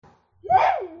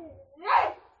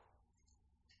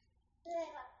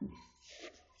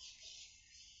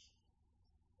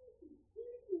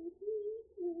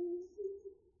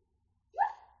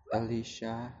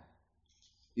Alicia,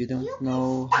 you don't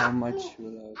know how much we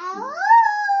love you.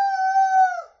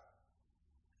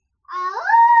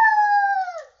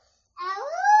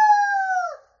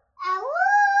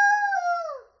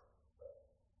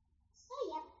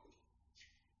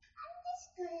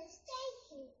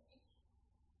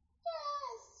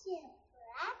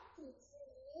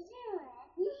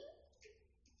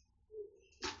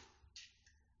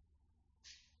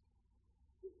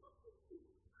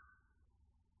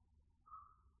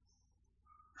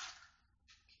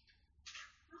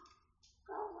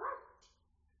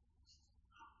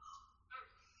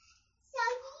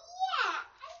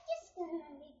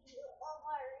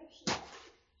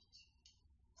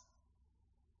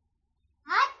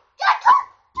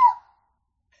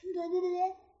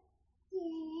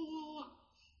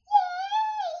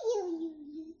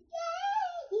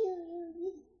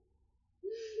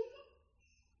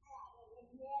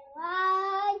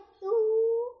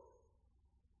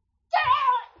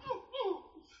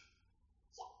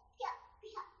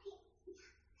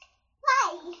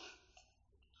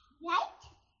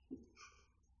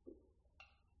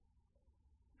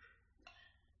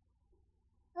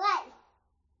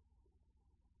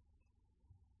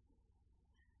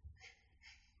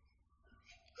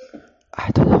 I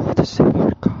don't know what to say,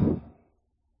 Lord God,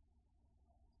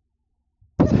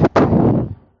 but I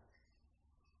pray,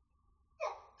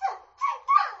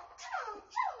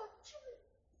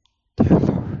 dear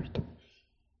Lord,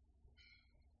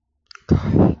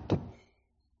 guide,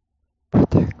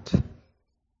 protect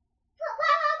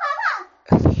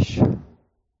Alicia.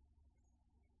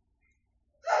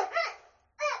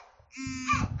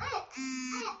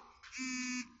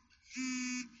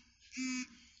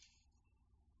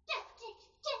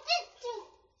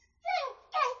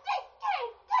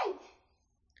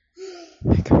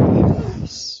 Make her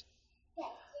realize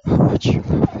how much you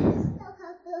love her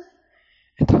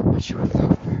and how much you will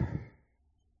love her.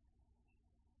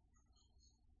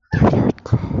 Dear Lord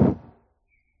God,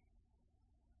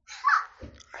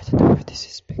 I don't know if this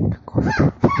is being recorded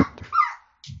or not.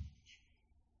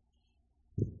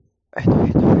 I know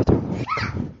you know it, oh Lord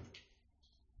God.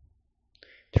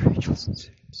 The angels and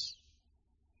saints,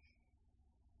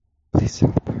 please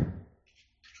help her.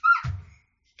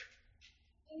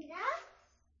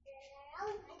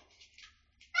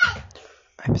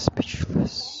 I'm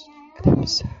speechless and I'm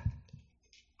sad.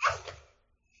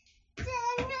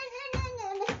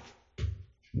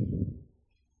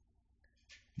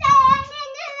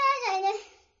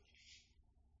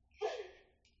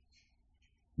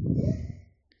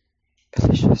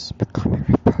 Alicia's becoming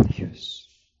rebellious.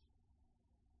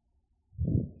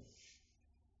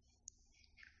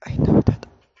 I know that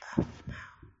Afma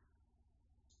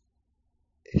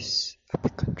is a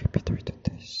big contributor to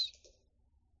this,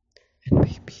 and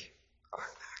maybe our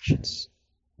actions,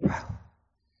 well,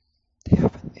 they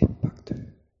have an impact.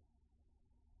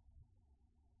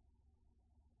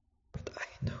 But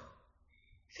I know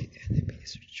the enemy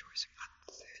is rejoicing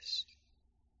at this.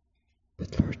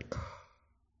 But Lord God,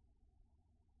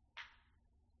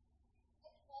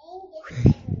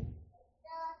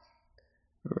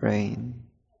 rain,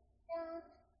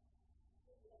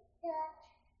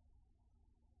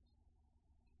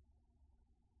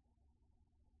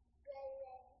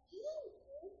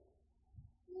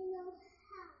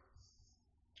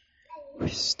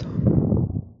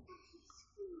 wisdom,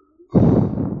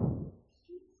 oh,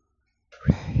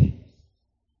 rain.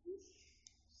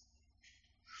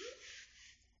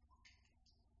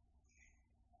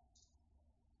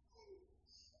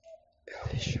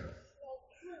 Alicia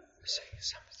was saying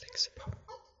some things about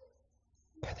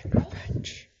getting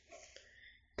revenge,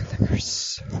 killing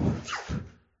herself.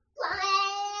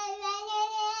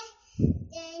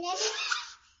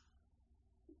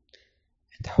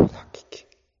 And how lucky King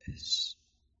is,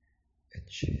 and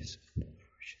she is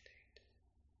unfortunate.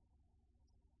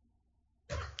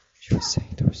 She was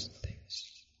saying those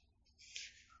things.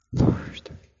 Lord,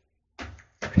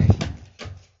 pray.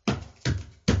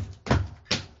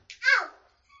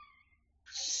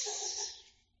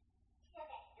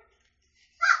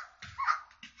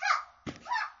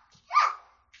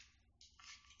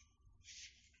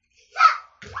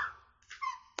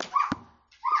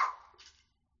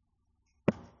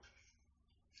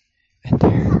 And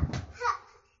their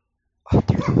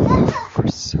utter love for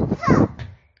self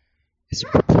is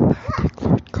problematic,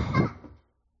 Lord God.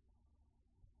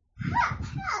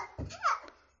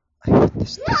 I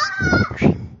witnessed this in a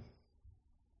dream,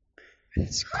 and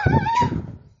it's coming true.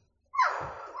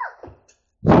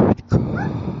 Lord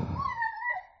God,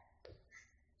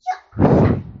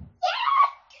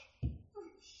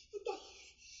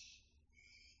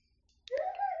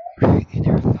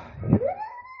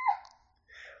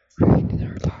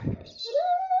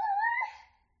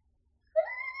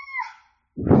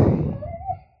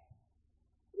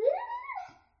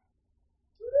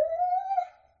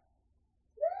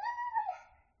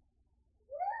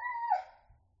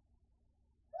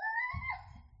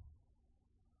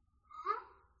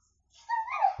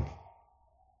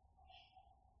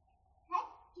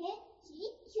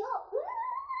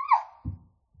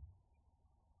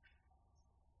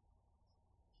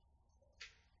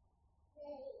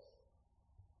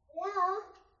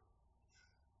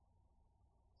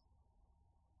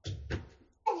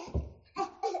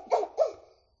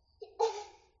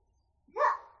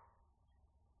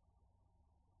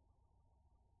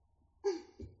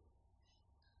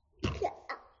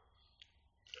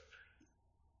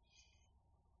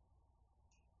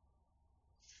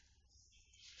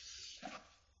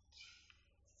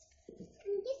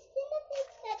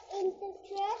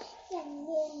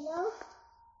 know.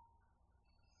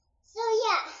 So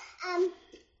yeah,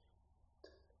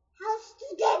 how's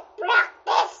today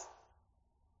practice?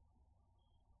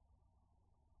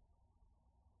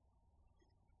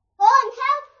 Phone,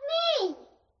 help me!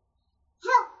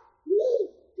 Help me,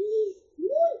 please,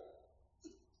 Moon.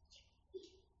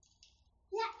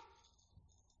 Yeah.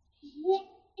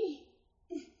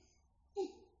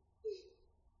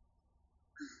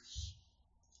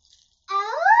 Ow!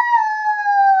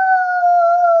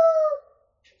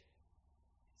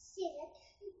 See that?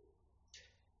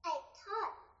 I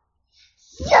thought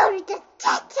you're the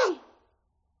Titan.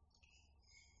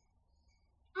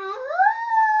 Ow!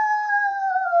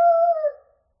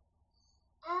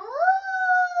 Ow!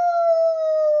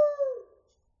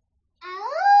 Ow!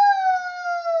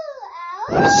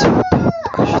 You said that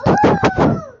I should take care of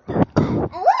her, Lord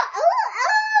God.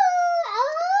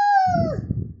 Ow!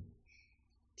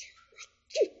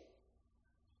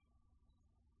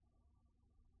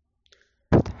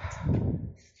 But how?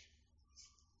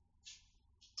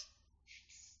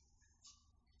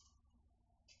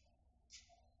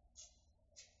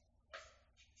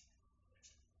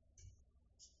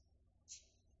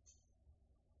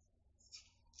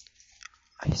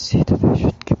 I say that I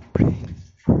should keep praying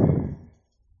for her.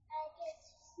 I guess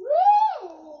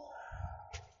really.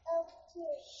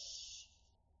 Okay.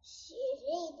 She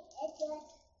read it like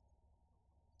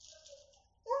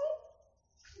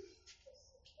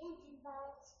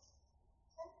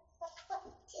but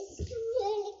it's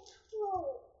really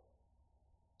cool.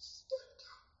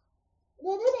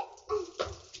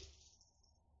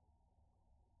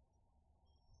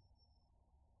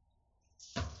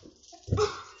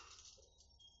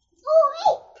 Oh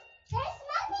wait, there's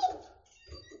nothing.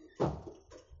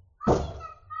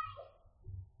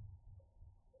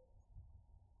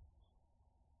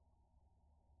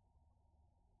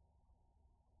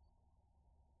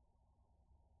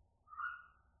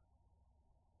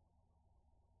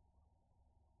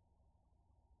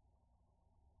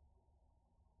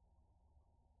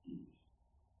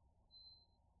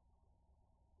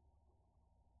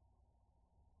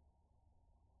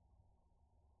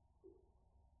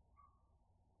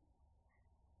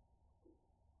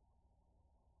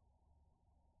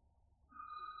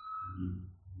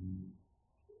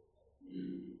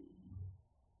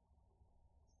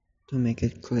 To make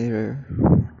it clearer,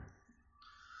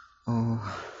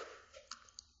 oh,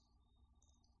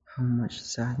 how much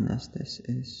sadness this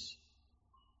is.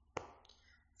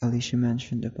 Alicia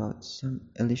mentioned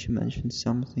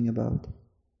something about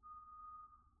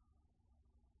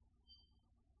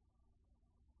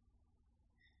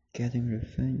getting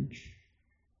revenge,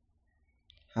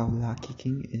 how lucky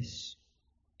King is,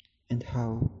 and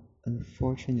how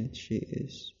unfortunate she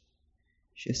is.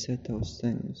 She said those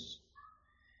things.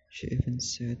 She even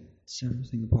said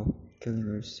something about killing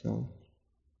herself.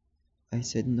 I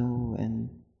said no, and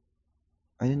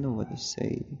I didn't know what to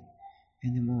say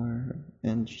anymore,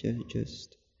 and she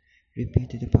just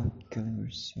repeated about killing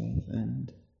herself.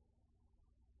 And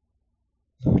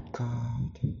Lord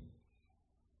God,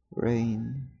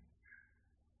 Rain,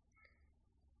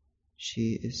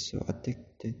 she is so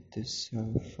addicted to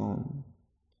cell phone.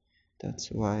 That's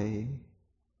why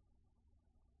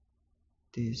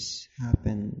this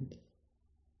happened.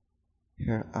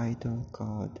 Her idol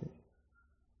god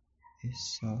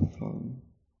is cell phone.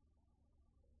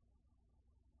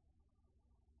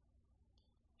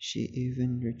 She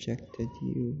even rejected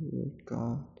you, Lord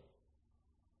God,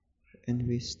 and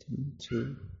wisdom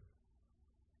too,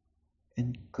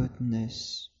 and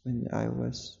goodness when I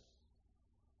was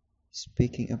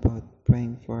speaking about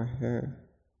praying for her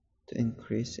to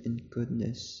increase in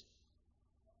goodness.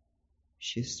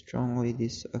 She strongly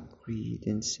disagreed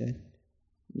and said,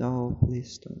 "No,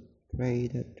 please don't pray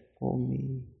that for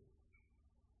me."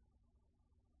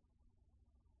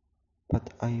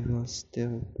 But I will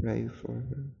still pray for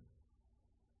her.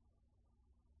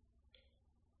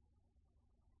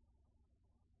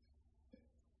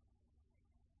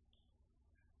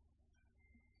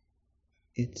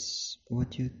 It's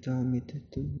what you tell me to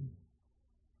do.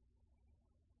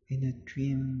 In a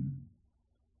dream,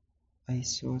 I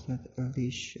saw that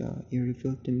Alicia, you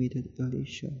revealed to me that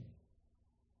Alicia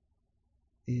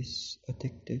is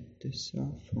addicted to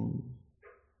cell phone.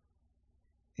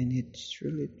 And it's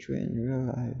really true in real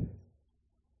life.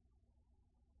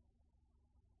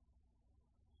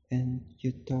 And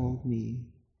you told me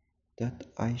that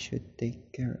I should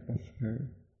take care of her.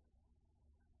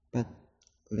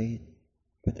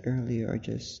 But earlier I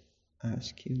just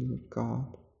asked you, Lord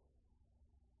God,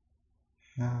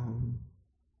 how?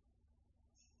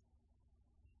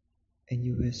 And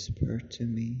you whispered to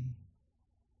me,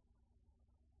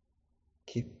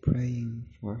 Keep praying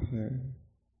for her,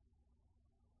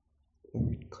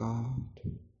 Lord God.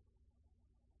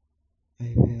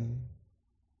 I will.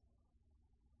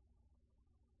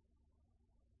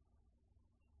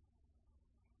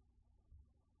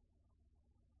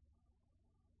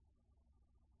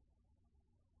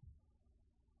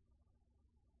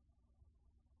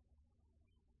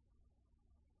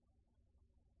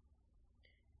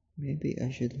 Maybe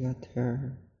I should let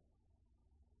her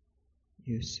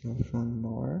use cell phone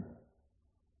more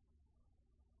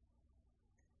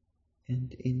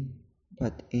and in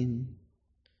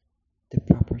the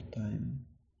proper time,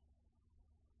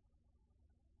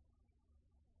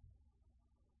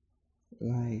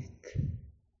 like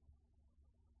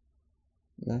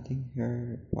letting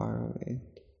her borrow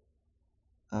it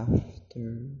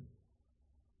after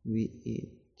we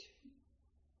eat,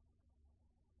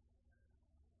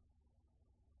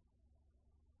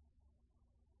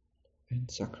 and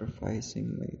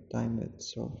sacrificing my time with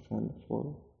cell phone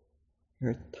for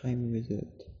her time with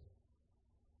it.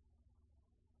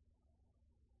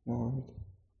 Lord,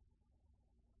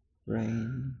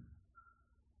 reign,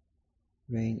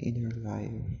 reign in her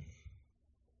life.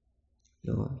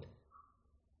 Lord,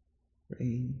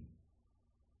 reign.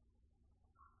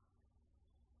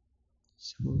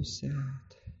 So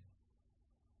sad.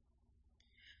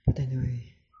 But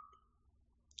anyway,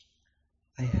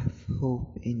 I have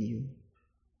hope in you.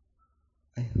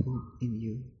 I hope in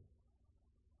you.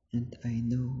 And I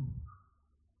know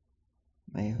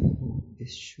my hope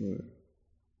is sure.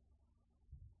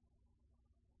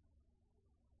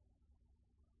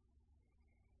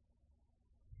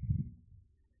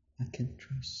 I can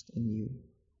trust in you,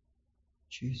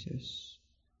 Jesus.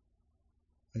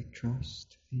 I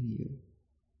trust in you.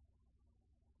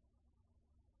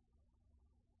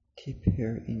 Keep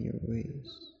her in your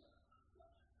ways,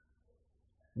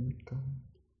 Lord God.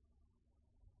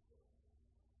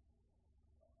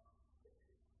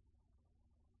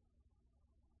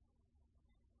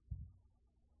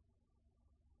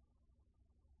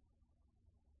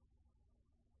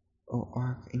 O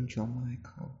Archangel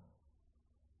Michael,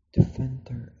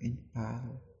 defender in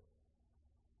battle,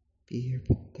 be her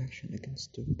protection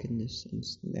against the wickedness and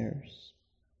snares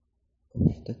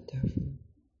of the devil.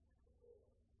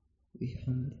 We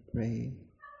humbly pray,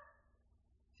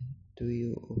 and to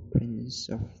you, O Prince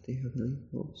of the heavenly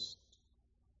host,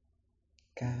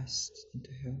 cast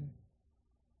into hell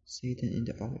Satan and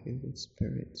the other evil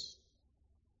spirits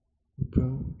who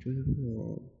prowl through the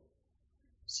world,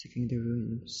 seeking the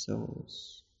ruin of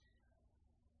souls.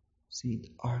 Saint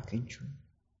Archangel,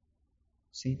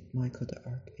 Saint Michael the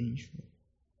Archangel,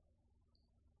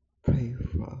 pray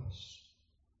for us.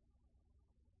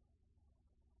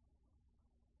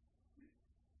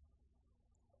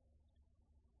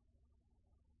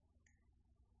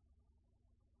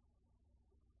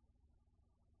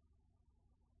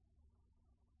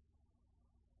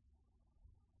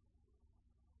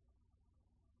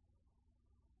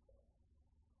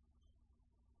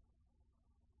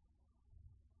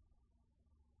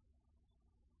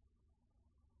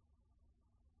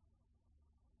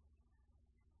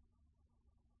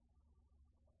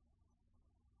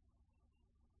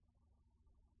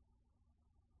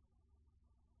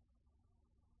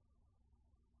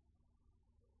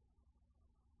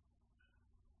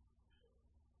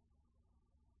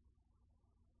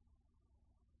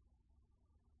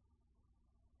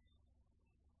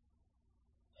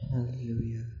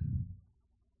 Hallelujah.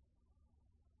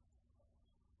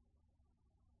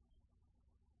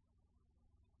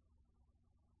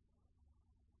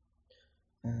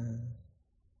 I'll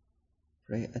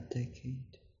pray a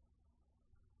decade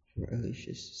for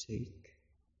Alicia's sake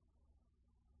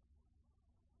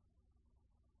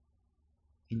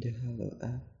in the Hallow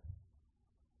app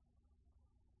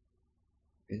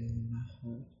with all my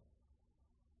heart.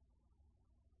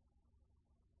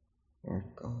 Lord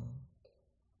God,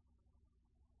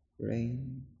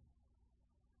 reign.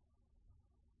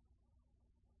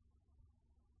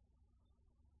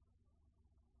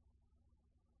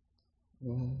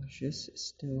 While she's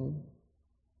still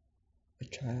a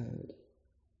child,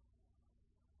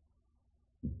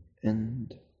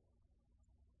 and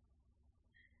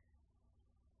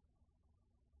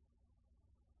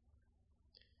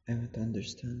I would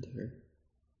understand her.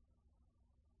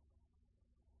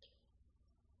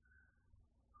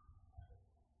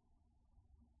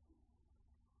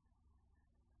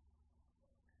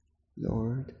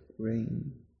 Lord,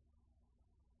 reign.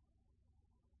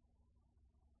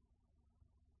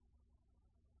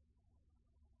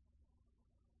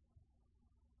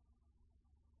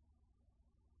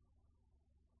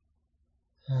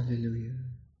 Hallelujah.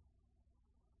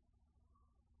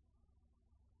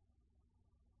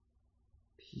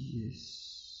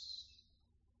 Yes.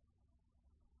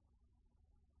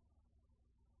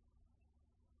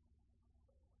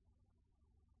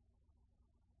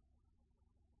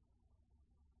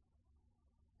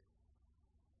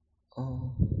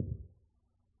 Oh,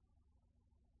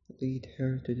 lead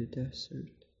her to the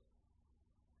desert,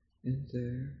 and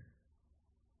there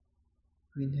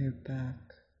win her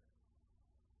back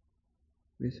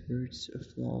with words of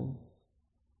love,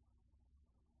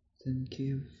 then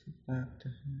give back to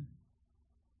her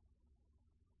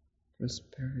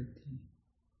prosperity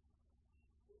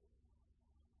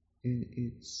in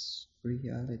its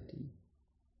reality.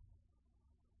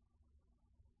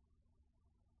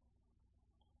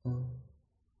 Oh,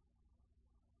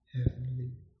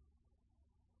 heavenly,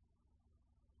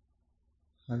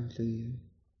 hallelujah.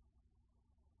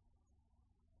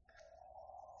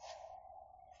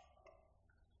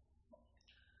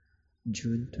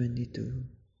 June 22,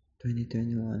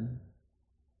 2021,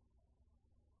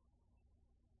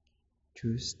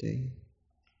 Tuesday.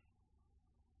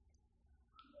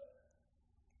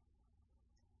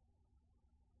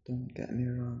 Don't get me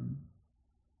wrong,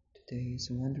 today is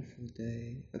a wonderful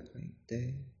day, a great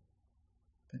day,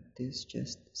 but this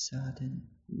just saddened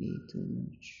me too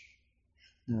much.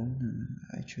 No,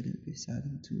 I shouldn't be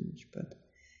saddened too much, but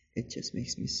it just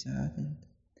makes me sad, and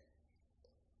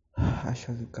I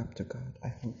shall look up to God. I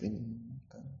hope in the moment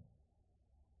come.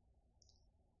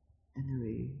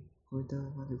 Anyway, for the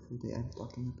wonderful day I'm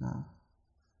talking about,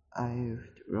 I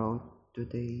wrote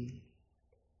today's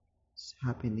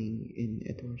happening in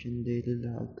Etorshan Daily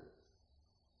Log,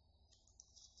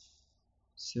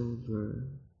 Silver.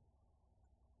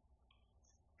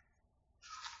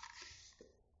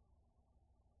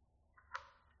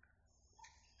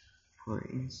 For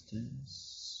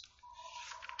instance,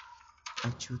 I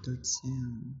tutored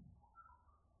Sam.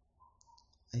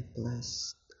 I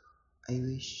blessed. I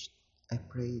wished. I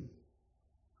prayed.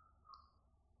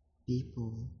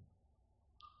 People.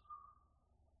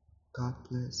 God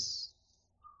bless.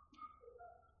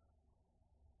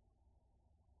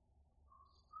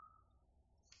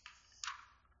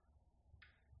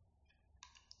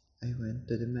 I went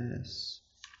to the mass.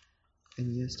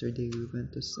 And yesterday we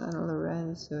went to San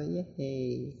Lorenzo.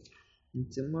 Yay! And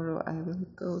tomorrow I will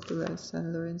go to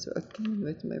San Lorenzo again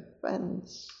with my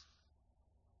friends.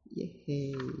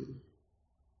 Yay!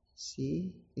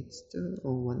 See, it's still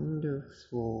a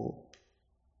wonderful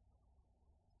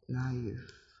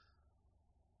life.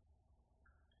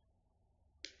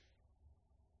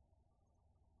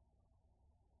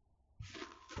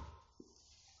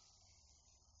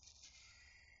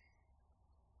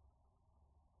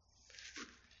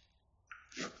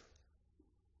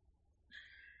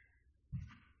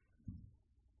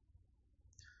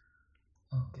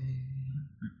 Okay,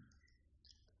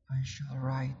 I shall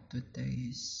write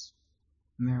today's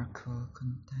miracle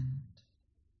content.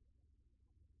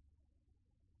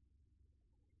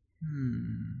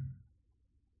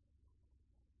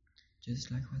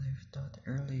 Just like what I've thought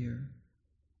earlier,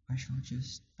 I shall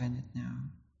just pen it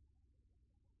now.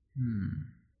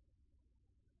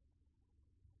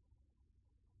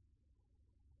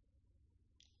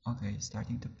 Okay,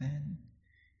 starting to pen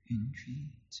in 3,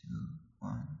 2,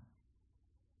 1,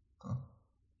 go.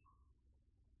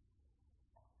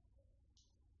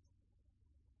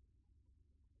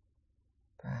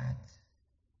 Bad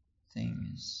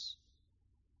things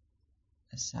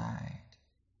aside,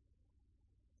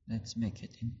 let's make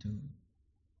it into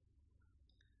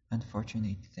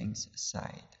unfortunate things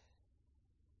aside.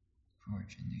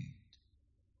 Fortunate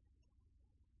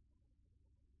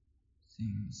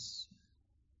things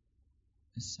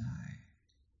aside.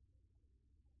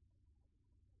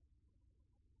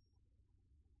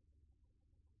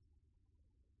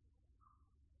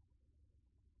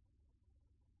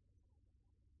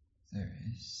 There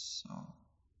is so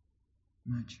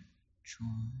much joy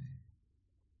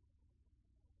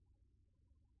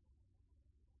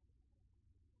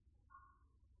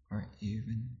or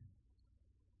even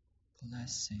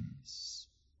blessings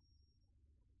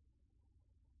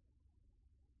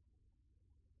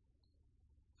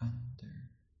under,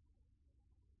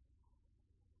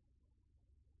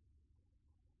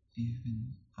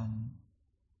 even un,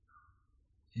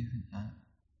 even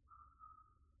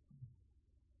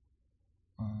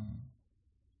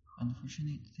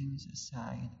unfortunate things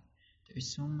aside. There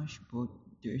is so much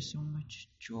there is so much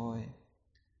joy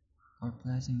or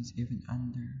blessings even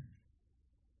under,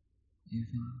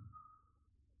 even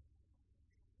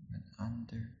when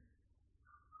under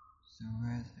the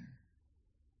weather.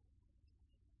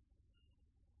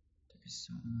 There is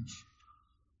so much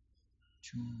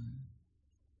joy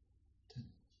that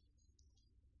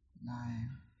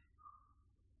life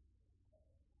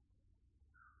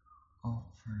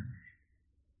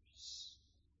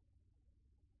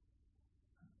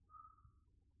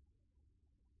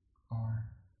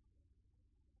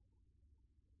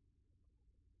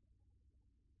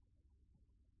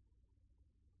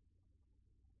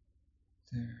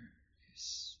There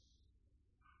is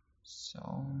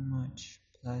so much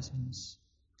pleasance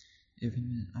even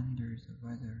when under the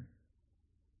weather.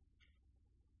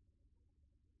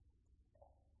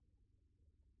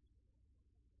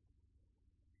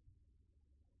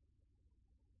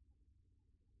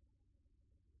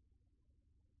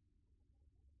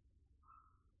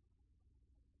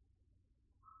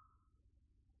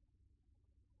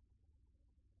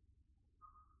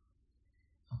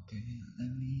 Okay, let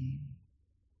me.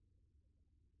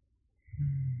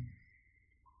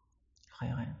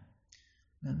 Okay, okay.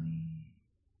 Let me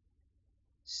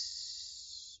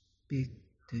speak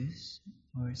this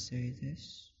or say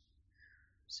this.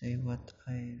 Say what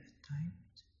I've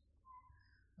typed.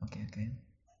 Okay, okay.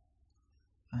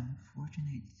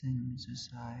 Unfortunate things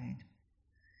aside,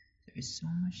 there is so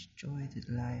much joy that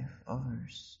life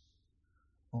offers,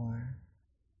 or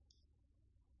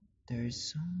there is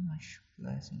so much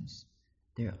blessings.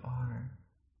 There are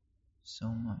so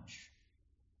much.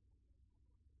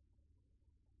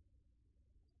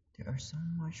 There are so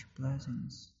much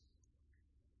blessings,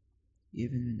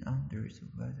 even when under the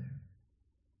weather.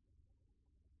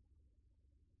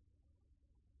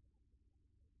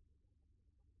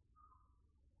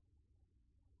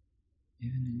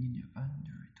 Even when you're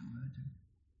under the weather.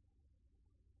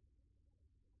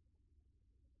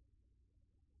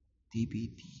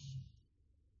 TBT.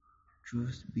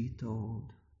 Truth be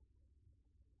told.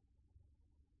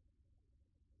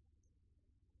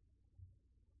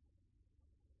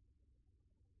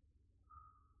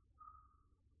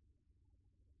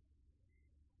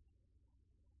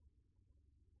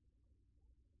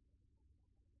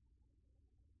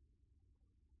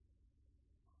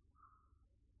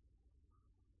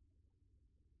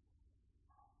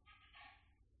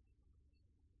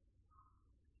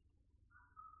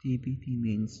 TBT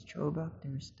means Throwback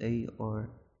Thursday,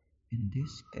 or in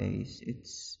this case,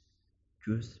 it's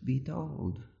Truth Be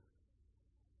Told.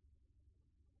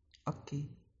 Okay,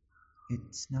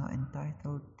 it's now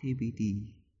entitled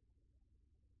TBT.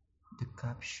 The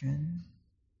caption: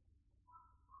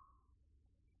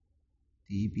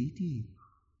 TBT.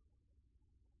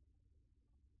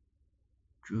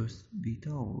 Truth Be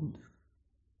Told.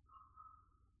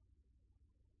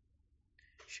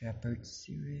 Shepherd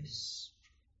Series.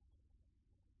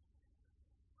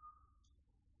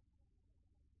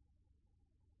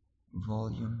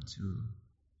 Volume 2,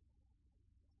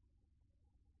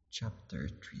 Chapter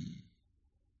 3.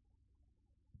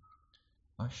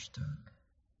 Hashtag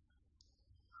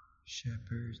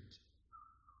Shepherd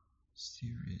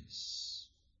Series.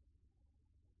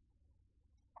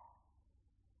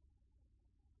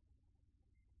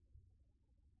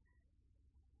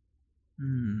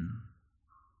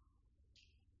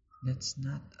 Let's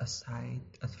not aside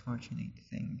unfortunate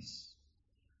things.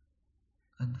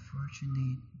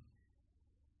 Unfortunate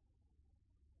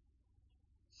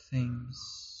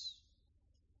things.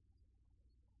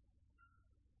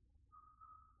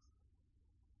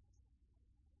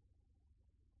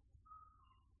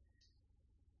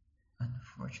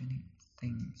 Unfortunate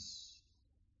things.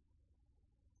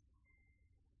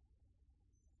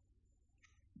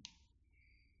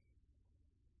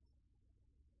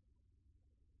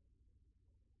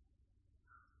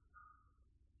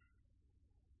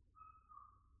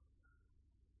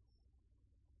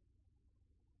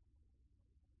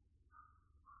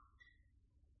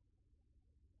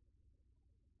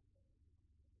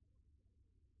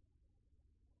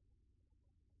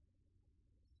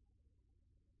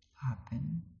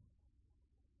 Happen.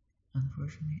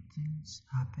 Unfortunate things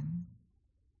happen.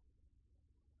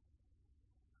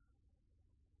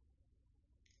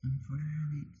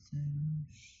 Unfortunate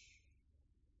things.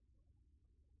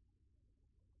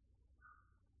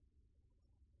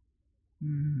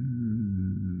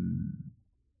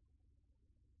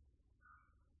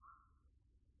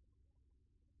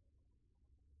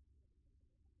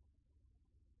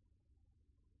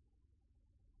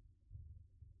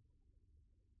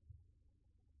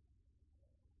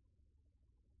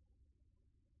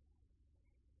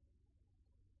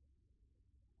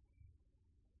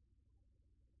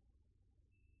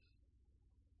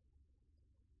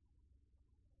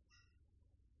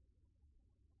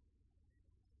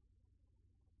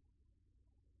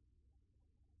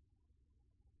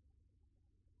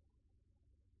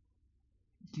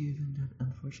 Given that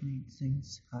unfortunate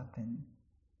things happen,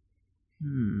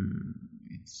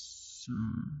 it's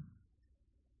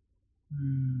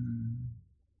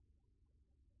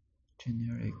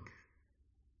generic,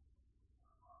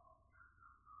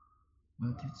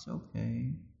 but it's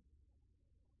okay.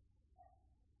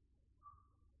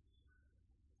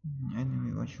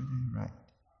 Anyway, what should I write?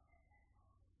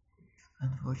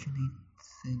 unfortunate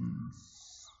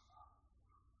things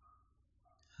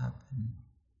happen,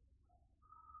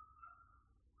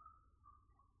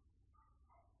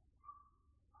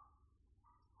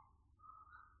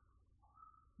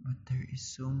 but there is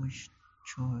so much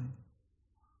joy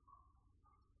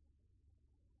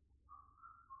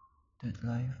that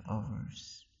life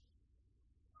offers,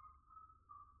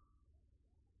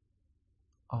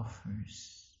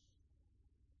 offers.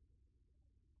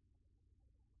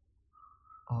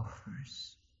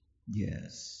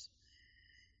 Yes,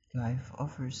 life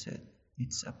offers it.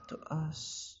 It's up to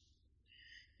us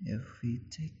if we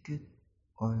take it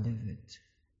or leave it.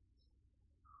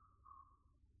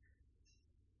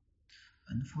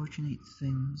 Unfortunate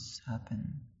things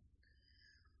happen,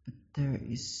 but there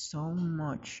is so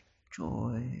much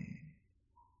joy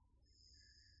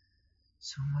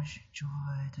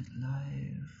that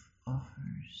life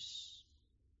offers.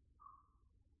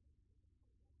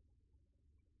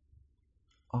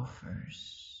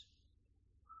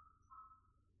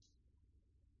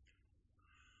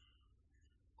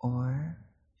 Or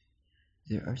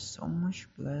there are so much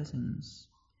blessings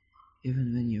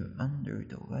even when you're under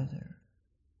the weather.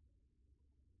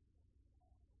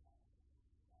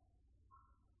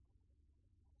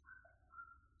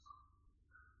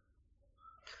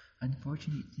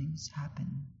 Unfortunate things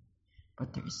happen,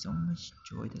 but there is so much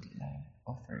joy that life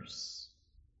offers.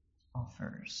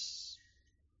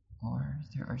 Or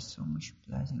there are so much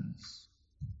blessings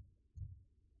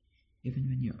even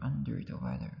when you're under the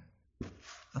weather.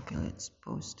 Okay, let's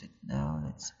post it now.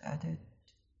 Let's add it.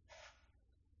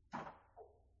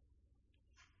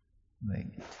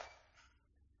 Wait.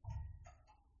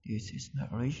 This is my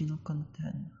original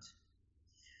content.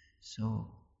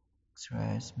 So,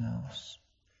 Xrayas Mouse.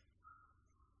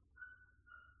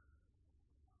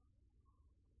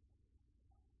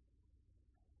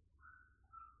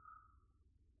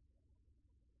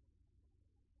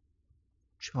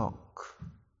 Chalk.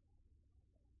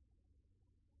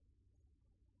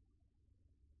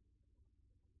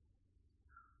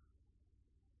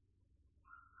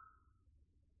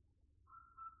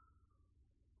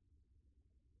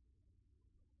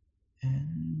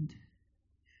 And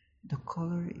the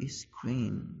color is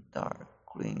green, dark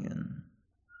green,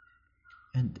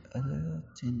 and a little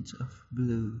tint of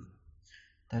blue.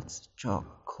 That's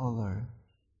chalk color.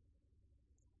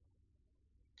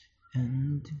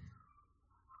 And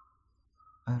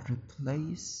I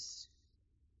replace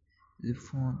the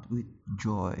font with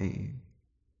joy.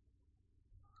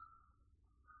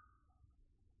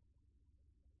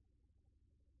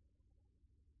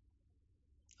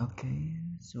 Okay,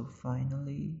 so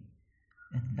finally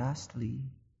and lastly,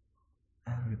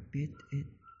 I repeat it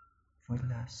for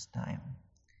last time.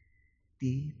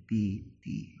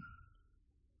 PPT.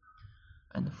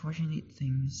 Unfortunate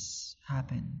things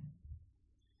happen,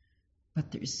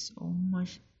 but there is so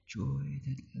much joy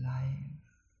that life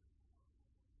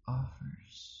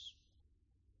offers.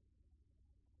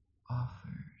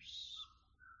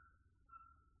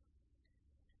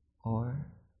 Or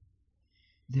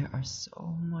there are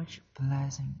so much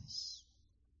blessings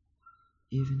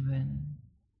even when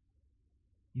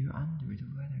you're under the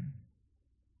weather.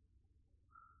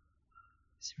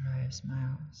 Soraya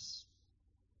smiles.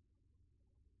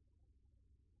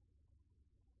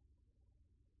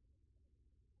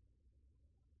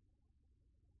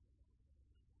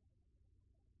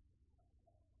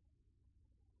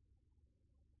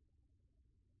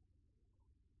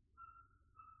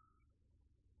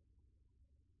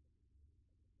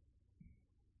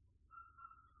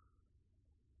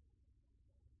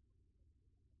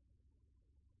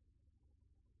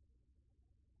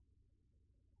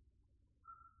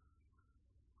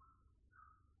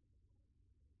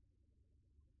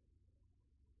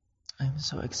 I'm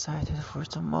so excited for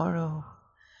tomorrow.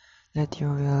 Let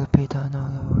your will be done,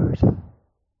 O Lord.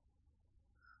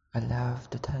 I love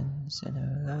the dance and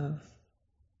I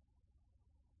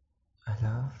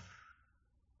love.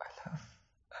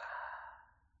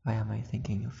 Why am I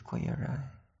thinking of Kuya Rai?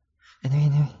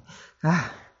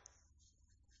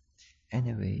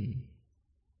 Anyway,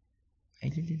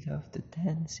 I really love the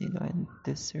dance, and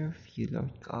to serve you,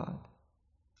 Lord God.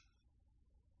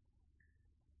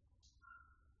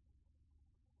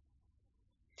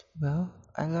 Well,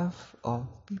 I love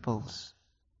all peoples,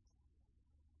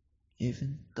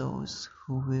 even those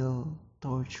who will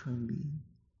torture me,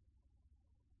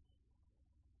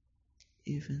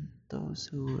 even those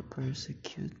who will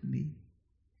persecute me.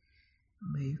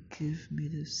 May you give me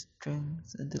the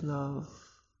strength and the love,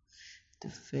 the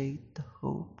faith, the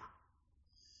hope.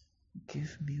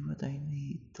 Give me what I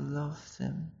need to love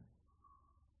them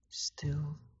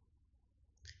still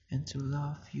and to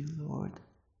love you, Lord,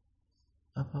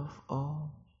 above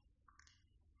all,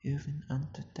 even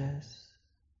unto death,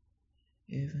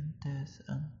 even death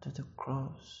unto the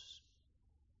cross.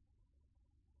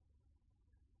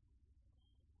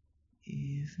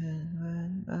 Even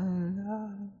when my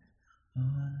life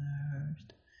on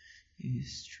earth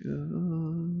is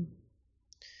true,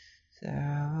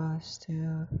 there will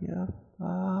still be a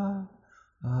part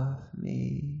of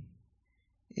me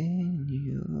in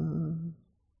you.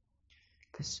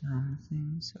 'Cause some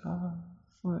things are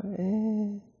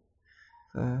forever,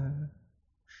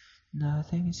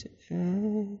 nothing's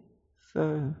ever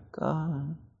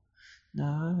gonna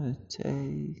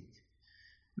take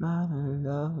my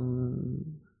love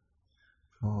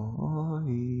for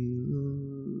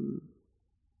you.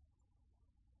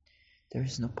 There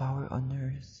is no power on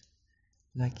earth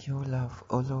like your love,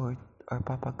 O Lord, our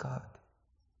Papa God.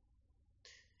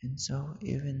 And so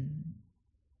even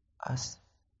as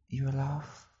you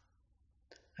love,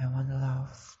 I want to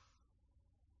love.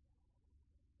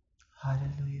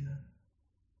 Hallelujah.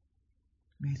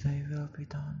 May thy will be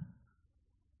done.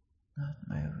 Not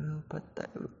my will, but thy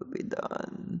will be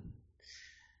done.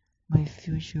 My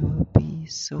future will be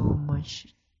so much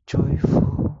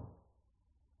joyful,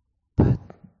 but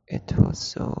it will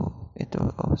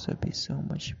also be so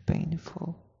much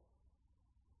painful.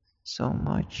 So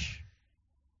much.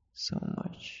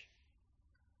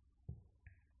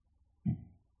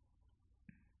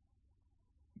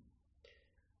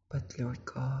 But Lord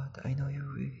God, I know you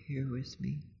are here with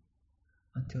me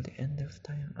until the end of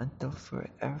time, until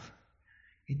forever,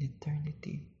 in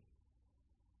eternity.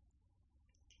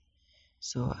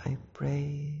 So I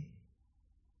pray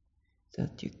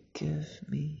that you give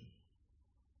me,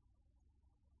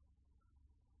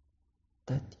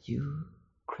 that you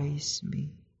grace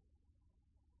me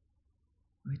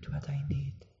with what I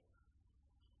need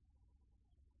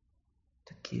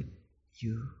to keep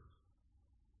you,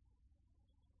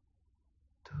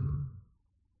 to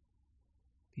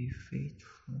be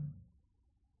faithful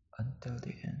until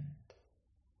the end.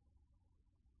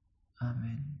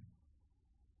 Amen.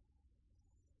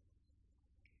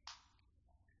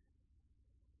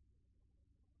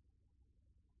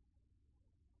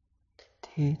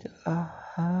 Did I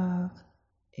have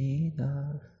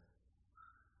enough?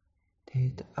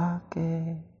 Did I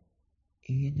get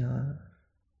enough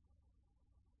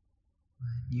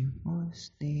when you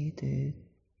most needed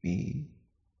me?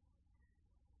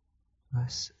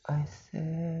 Was I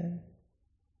there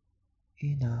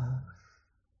enough?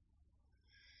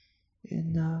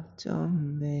 Enough to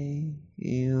make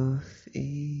you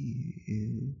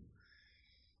feel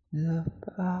the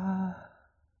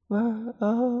power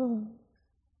of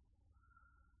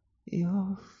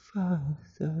your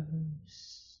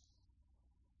Father's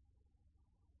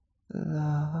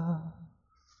love.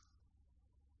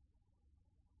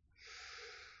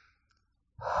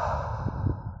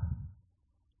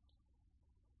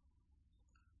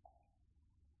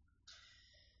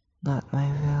 Not my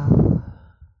will,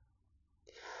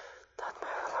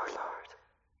 our Lord,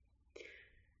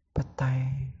 but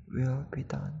thy will be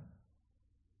done.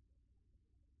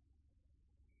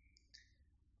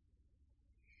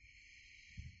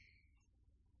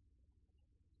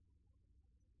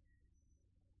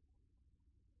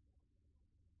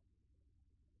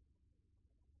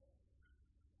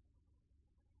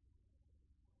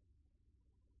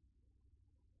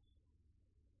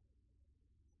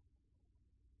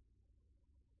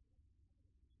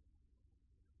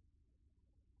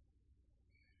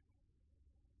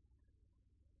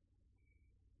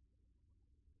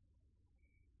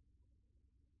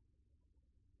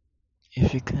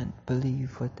 If you can't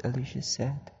believe what Alicia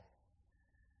said,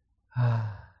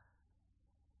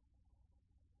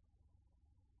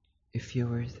 if you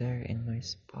were there in my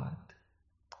spot,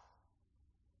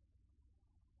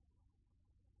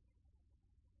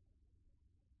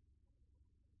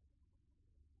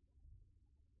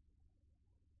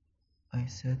 I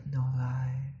said no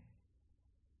lie.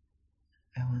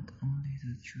 I want only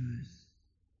the truth.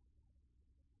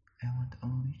 I want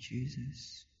only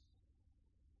Jesus.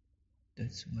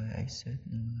 That's why I said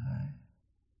no lie.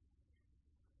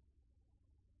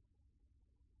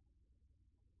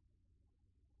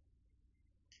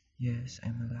 Yes,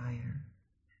 I'm a liar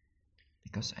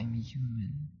because I'm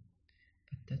human,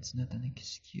 but that's not an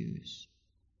excuse.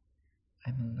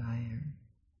 I'm a liar,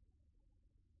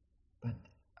 but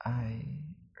I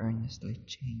earnestly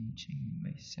changing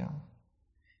myself,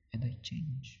 and I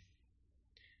change.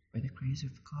 By the grace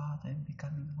of God, I'm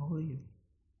becoming holy.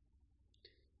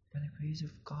 By the grace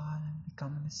of God, I'm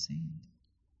becoming a saint.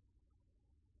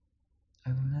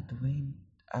 I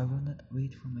will not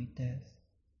wait for my death,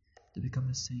 to become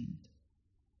a saint.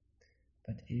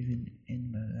 But even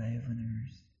in my life on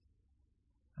earth,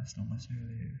 as long as I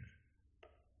live,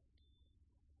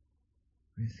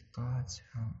 with God's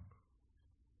help,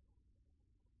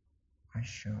 I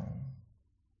shall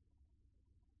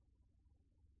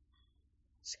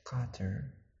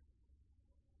scatter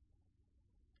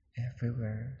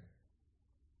everywhere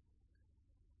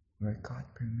where God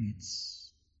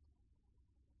permits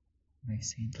my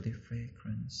saintly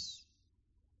fragrance.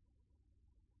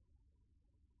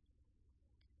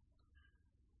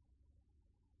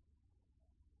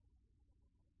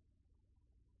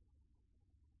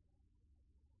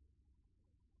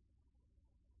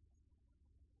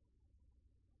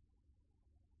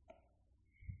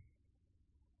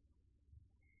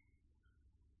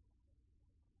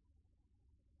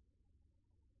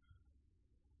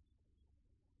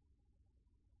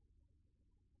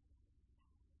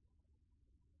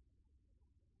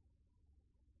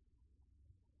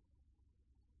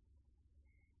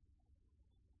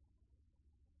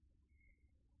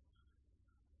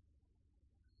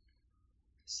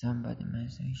 Somebody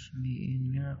messaged me in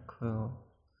Miracle.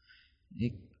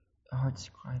 The art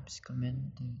scribes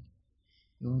commented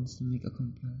he wants to make a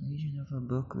compilation of a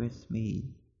book with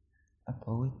me, a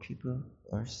poetry book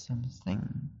or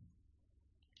something.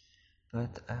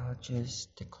 But I'll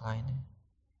just decline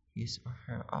his or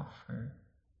her offer,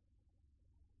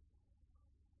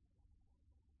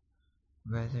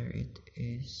 whether it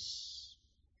is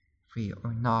free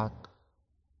or not,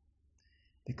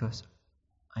 because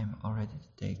I'm already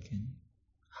taken.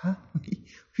 Huh?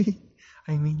 Wait,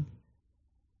 I mean,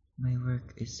 my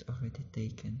work is already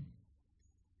taken.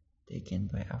 Taken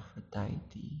by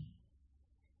Aphrodite.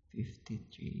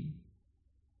 53.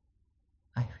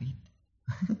 I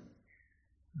wait.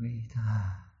 Wait.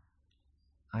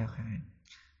 Okay.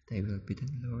 They will be the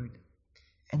Lord.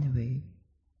 Anyway.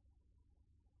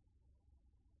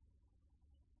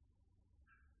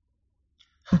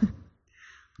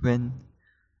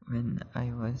 when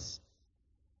I was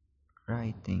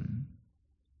writing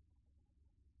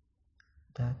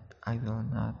that I will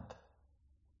not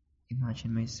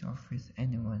imagine myself with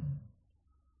anyone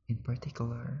in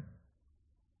particular,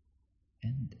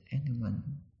 and anyone,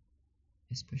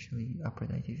 especially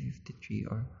Aphrodite 53,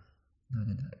 or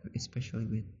no, especially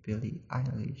with Billie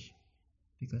Eilish,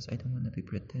 because I don't want to be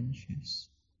pretentious.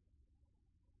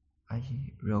 I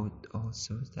wrote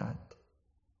also that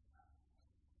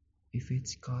if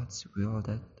it's God's will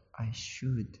that I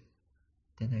should,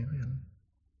 then I will.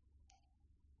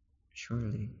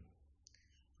 Surely.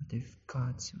 But if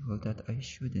God's will that I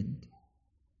shouldn't,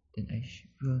 then I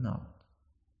will not.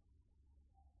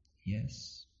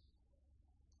 Yes.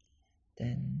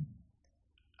 Then,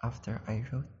 after I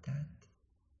wrote that,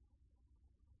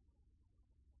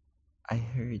 I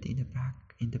heard in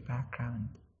the background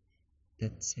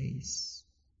that says,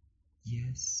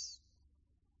 yes.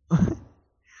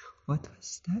 What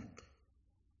was that?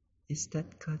 Is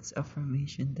that God's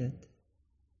affirmation that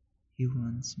He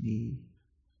wants me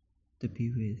to be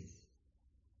with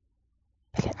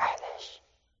Billie Eilish?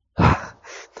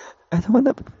 I don't want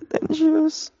to be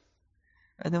pretentious.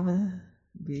 I don't want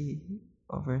to be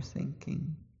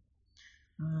overthinking.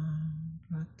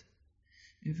 But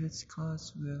if it's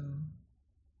God's will,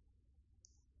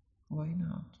 why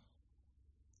not?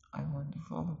 I want to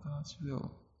follow God's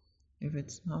will. If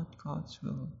it's not God's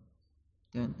will,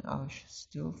 then I should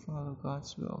still follow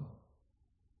God's will.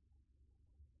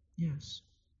 Yes,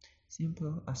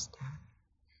 simple as that.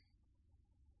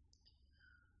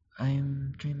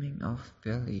 I'm dreaming of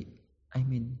Billie.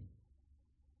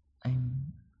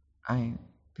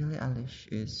 Billie Eilish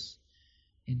is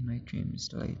in my dreams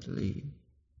lately.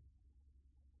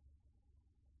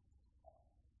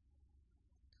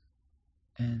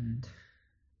 And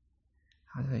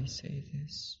how do I say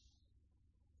this?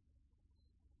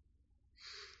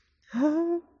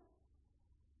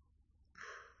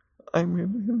 I'm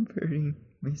remembering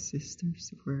my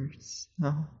sister's words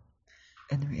now.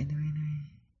 Anyway.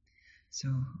 So,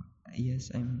 yes,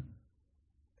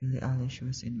 Billie Eilish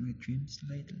was in my dreams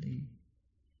lately.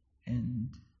 And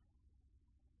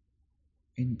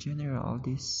in general,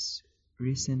 these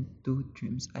recent 2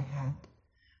 dreams I had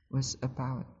was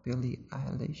about Billie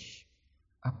Eilish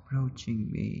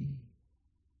approaching me.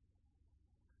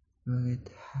 Will it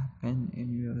happen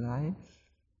in real life?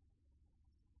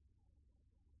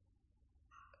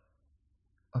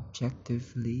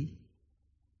 Objectively,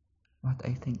 what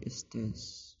I think is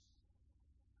this.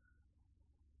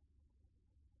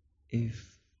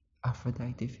 If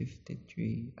Aphrodite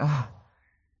 53,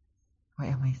 why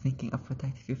am I thinking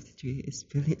Aphrodite 53 is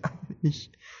Billie Eilish?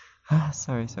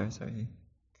 Sorry.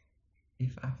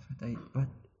 if Aphrodite, but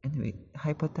anyway,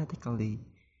 hypothetically,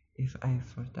 if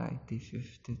Aphrodite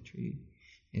 53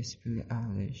 is Billie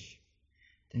Eilish,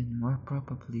 then more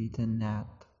probably than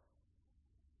not,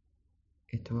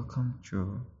 it will come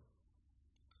true.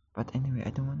 But anyway,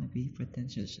 I don't want to be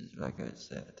pretentious, like I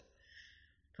said.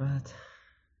 But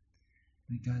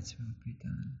my God's will be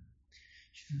done.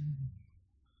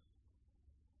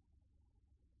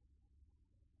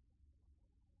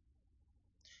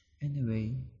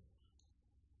 Anyway,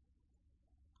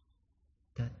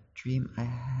 that dream I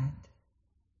had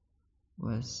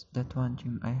was that one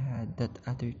dream I had, that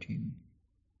other dream.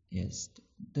 Yes,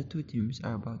 the two dreams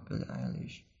are about Billie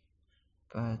Eilish,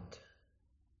 but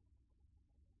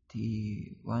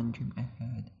the one dream I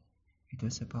had, it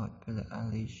was about Billie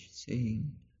Eilish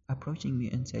approaching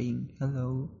me and saying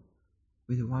hello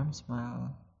with a warm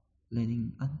smile,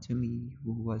 leaning onto me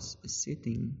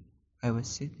I was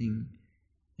sitting,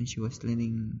 and she was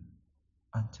leaning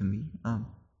onto me,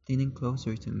 leaning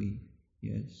closer to me,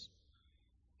 yes.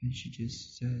 And she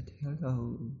just said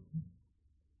hello.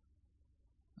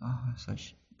 Oh,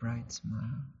 such bright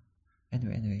smile.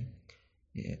 Anyway,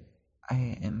 yeah,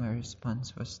 and my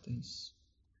response was this.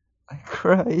 I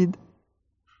cried.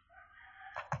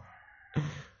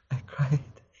 I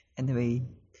cried. Anyway,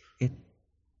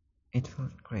 it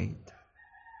felt great.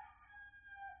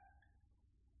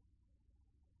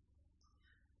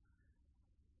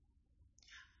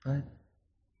 But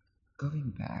going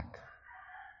back,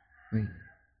 wait,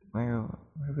 where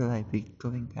will I be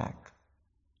going back?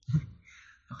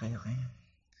 Okay.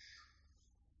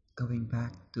 Going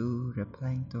back to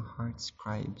replying to Heart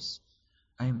Scribes.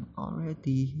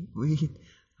 Wait,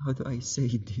 how do I say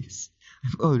this?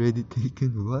 I'm already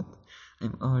taken what?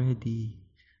 I'm already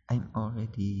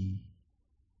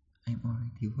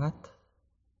what?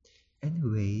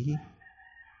 Anyway,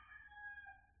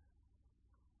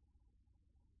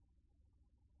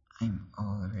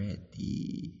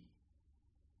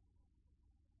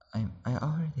 I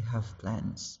already have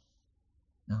plans.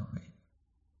 No, wait.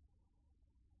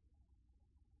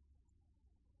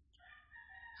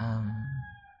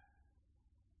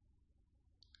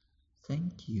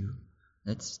 Thank you.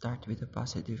 Let's start with a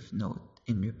positive note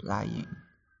in replying.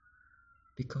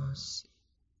 Because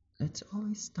let's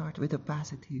always start with the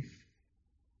positive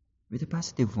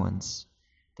ones.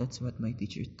 That's what my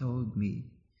teacher told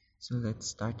me. So let's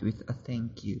start with a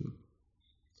thank you.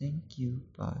 Thank you,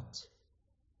 but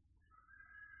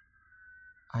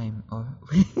I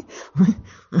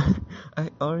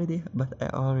already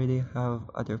have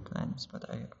other plans,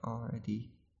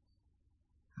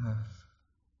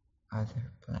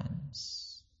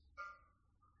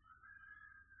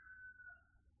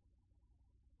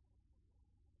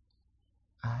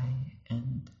 I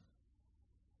and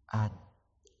at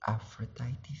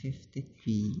Aphrodite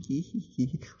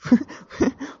 53.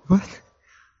 What?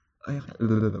 I'm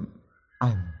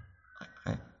I,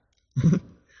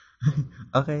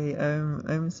 okay.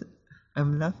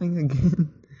 I'm laughing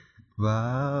again.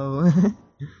 Wow.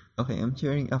 Okay, I'm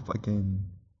cheering up again.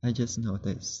 I just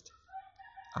noticed.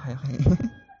 Okay.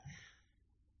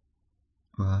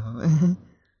 Wow.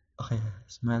 Okay,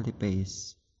 smiley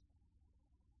face.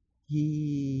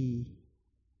 Yee.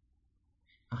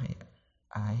 Okay,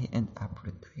 I and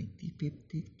Aphrodite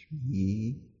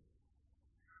 53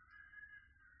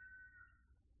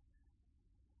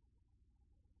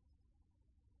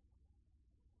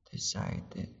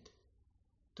 decided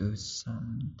to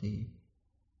someday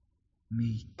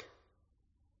make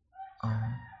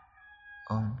our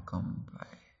own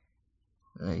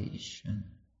compilation,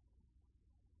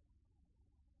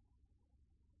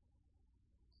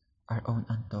 our own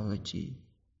anthology.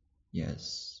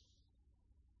 Yes.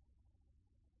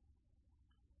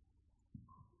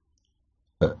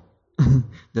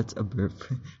 That's a burp.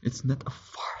 It's not a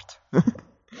fart.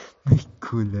 My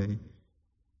kulay.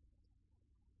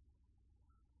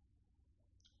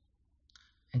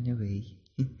 Anyway,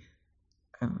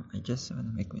 I just want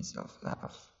to make myself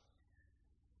laugh.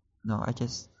 No, I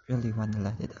just really want to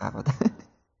let it out.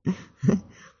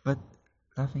 But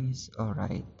laughing is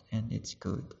alright and it's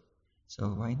good. So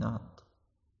why not?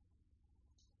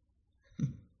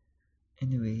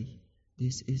 Anyway,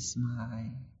 this is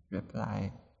my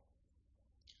reply.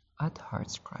 At Heart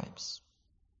Scribes.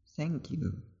 Thank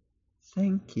you.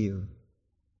 Thank you.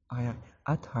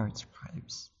 At Heart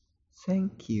Scribes.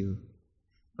 Thank you.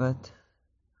 But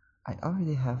I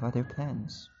already have other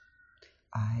plans.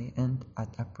 I and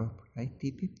at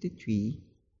Aphrodite 53.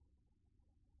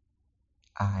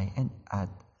 I and at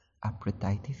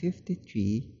Aphrodite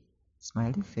 53.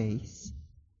 Smiley face.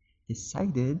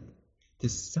 Decided to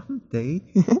someday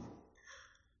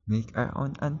Make our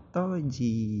own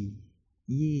anthology.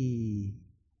 Yay.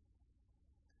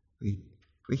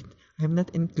 Wait. I'm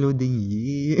not including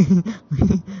ye.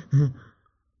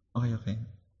 Okay.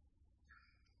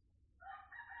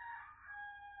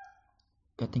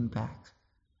 Getting back.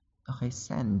 Okay,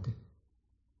 send.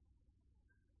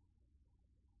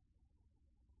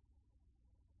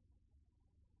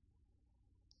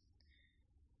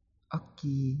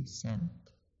 Okay, send.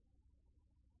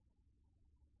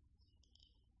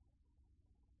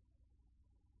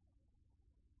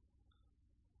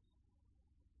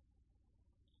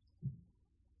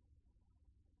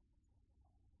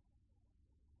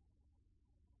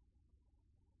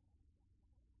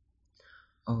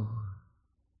 Oh,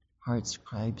 Heart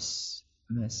Scribe's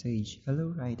message.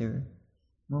 Hello, writer.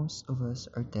 Most of us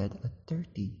are dead at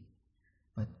 30,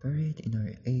 but buried in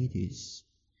our 80s.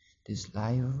 This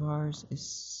life of ours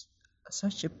is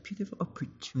such a beautiful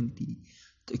opportunity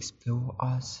to explore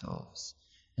ourselves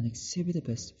and exhibit the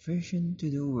best version to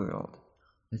the world.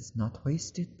 Let's not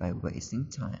waste it by wasting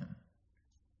time.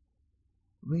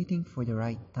 Waiting for the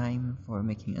right time for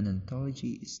making an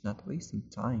anthology is not wasting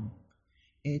time.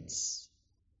 It's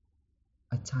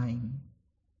a time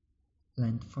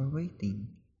lent for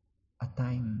waiting, a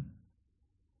time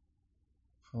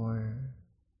for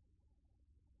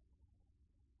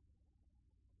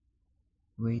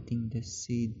waiting the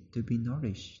seed to be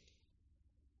nourished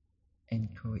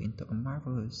and grow into a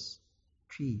marvelous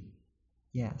tree.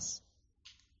 Yes,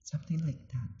 something like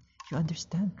that. You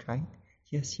understand, right?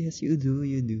 Yes, you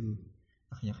do.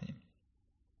 Okay.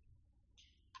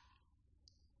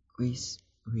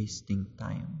 Wasting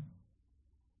time.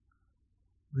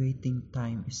 Waiting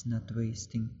time is not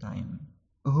wasting time.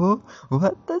 Oh,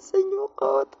 what? That's a new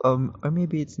quote. Or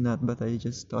maybe it's not, but I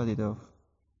just thought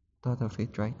of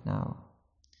it right now.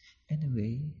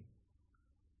 Anyway,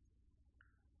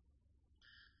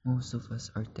 most of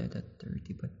us are dead at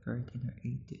 30 but buried in our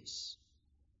 80s.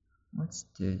 What's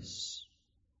this?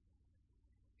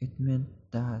 It meant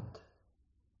that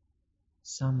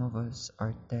some of us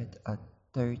are dead at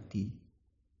 30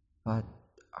 but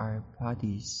our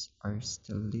bodies are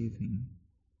still living.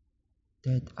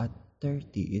 Dead at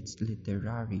 30, it's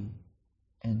literary,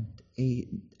 and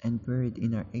buried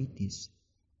in our 80s,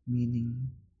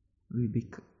 meaning we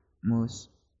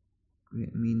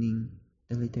meaning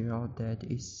the literal dead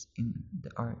is in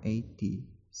our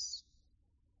 80s.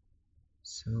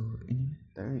 So in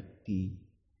 30,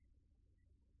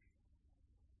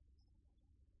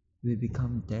 we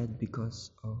become dead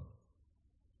because of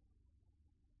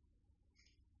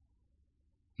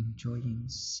enjoying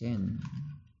sin.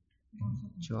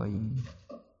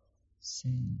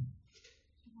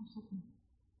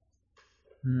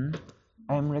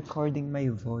 I'm recording my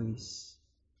voice.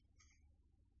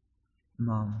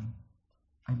 Mom.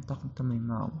 I'm talking to my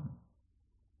mom.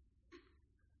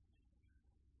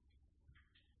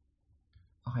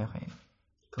 Okay.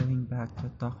 Going back to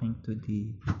talking to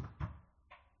the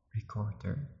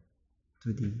recorder,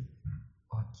 to the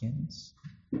audience,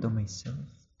 to myself,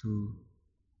 to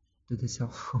the cell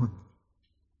phone.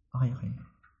 Okay.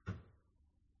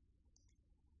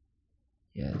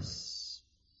 Yes.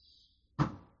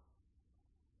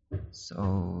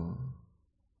 So,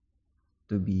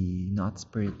 to be not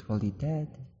spiritually dead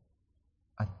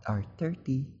at our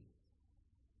 30,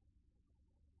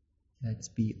 let's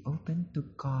be open to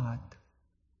God,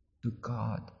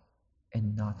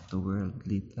 and not to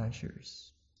worldly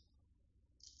pleasures.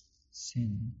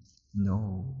 Sin,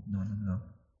 no,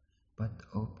 but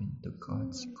open to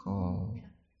God's call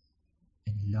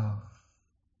and love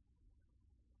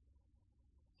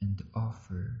and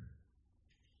offer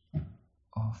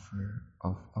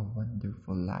of a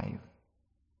wonderful life.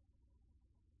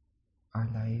 Our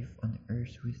life on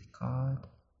earth with God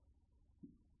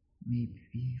may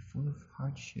be full of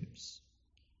hardships,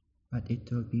 but it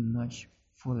will be much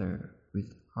fuller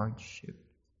with hardship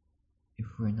if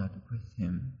we're not with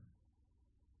Him.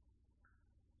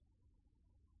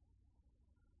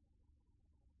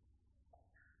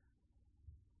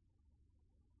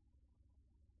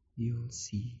 You'll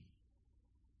see.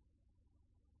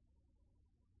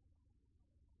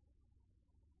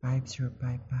 Bye.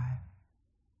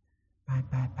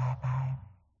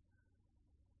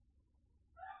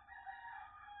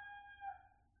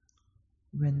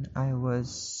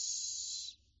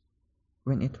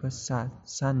 When it was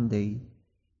Sunday,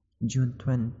 June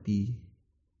 20,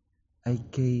 I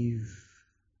gave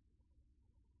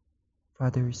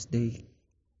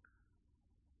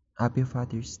Happy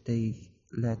Father's Day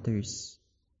letters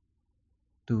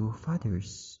to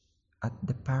fathers at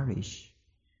the parish.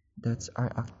 That's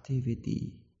our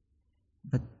activity.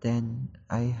 But then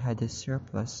I had a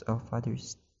surplus of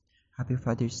Happy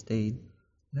Father's Day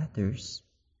letters.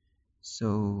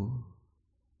 So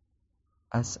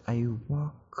as I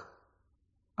walk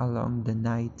along the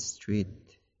night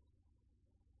street,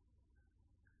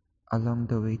 along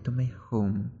the way to my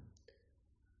home,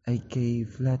 I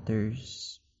gave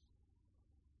letters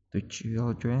to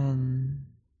children,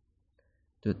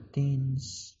 to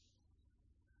teens,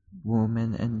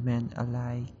 women and men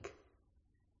alike,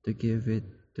 to give it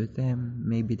to them,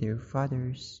 maybe their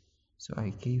fathers, so I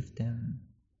gave them.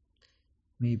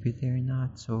 Maybe they're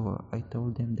not, so I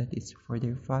told them that it's for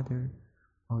their father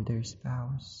or their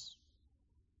spouse.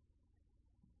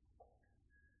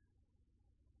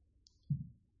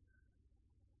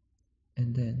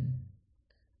 And then,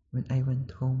 when I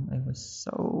went home, I was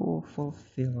so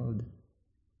fulfilled.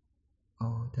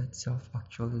 Oh, that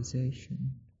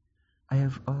self-actualization. I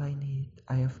have all I need.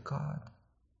 I have God.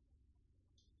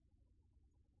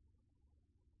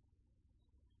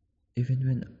 Even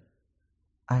when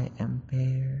I am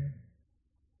bare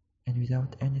and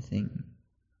without anything,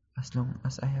 as long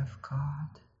as I have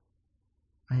God,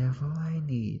 I have all I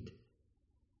need.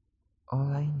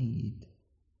 All I need.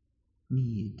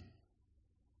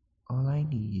 All I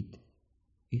need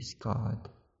is God.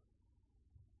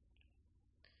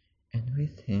 And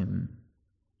with Him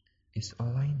is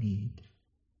all I need.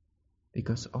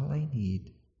 Because all I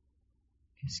need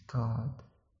is God.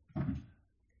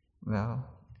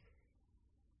 Well,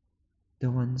 the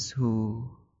ones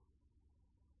who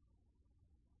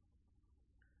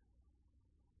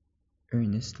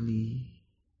earnestly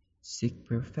seek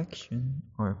perfection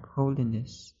or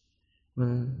holiness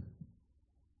will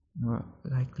more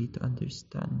likely to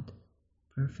understand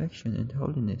perfection and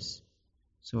holiness.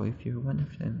 So if you're one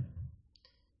of them,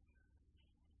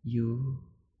 you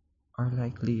are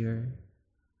likelier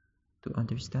to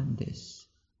understand this.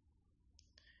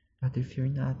 But if you're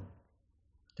not,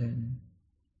 then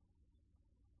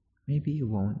maybe you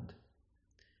won't.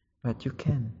 But you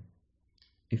can,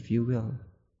 if you will.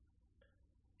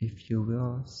 If you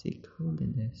will seek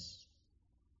holiness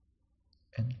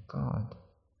and God,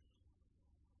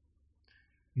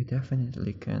 you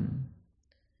definitely can.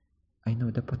 I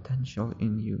know the potential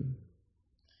in you.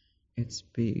 It's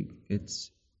big.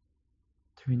 It's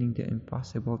turning the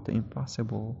impossible to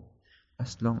impossible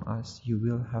as long as you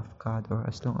will have God or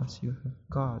as long as you have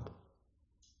God.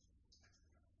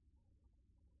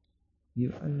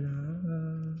 You are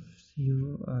loved,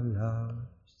 you are loved,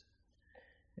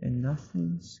 and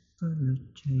nothing's gonna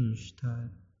change that.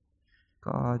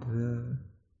 God will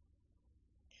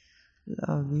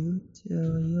love you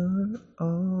till you're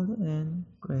old and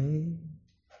gray.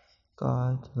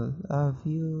 God will love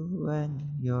you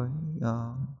when you're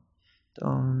young.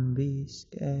 Don't be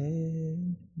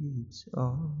scared, it's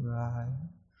alright.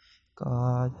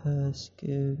 God has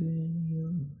given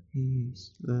you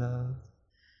His love,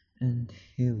 and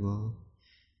He will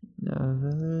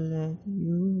never let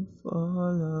you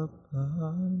fall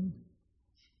apart.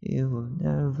 He will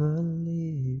never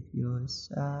leave your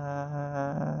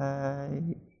side.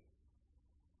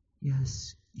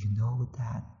 Yes, you know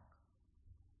that.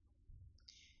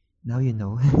 Now you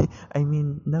know.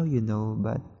 Now you know,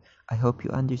 but I hope you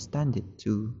understand it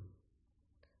too.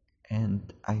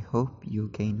 And I hope you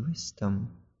gain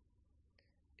wisdom.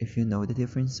 If you know the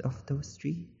difference of those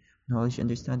three, knowledge,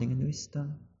 understanding, and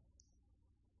wisdom,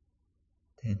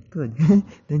 then good.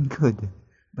 Then good.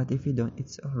 But if you don't,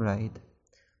 it's alright.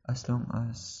 As long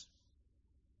as...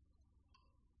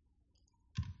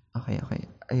 Okay.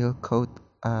 I'll quote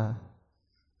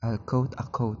a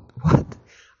quote. What?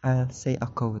 I'll say a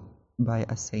quote by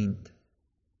a saint.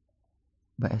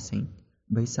 By a saint.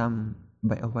 By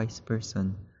a wise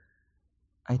person.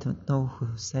 I don't know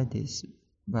who said this,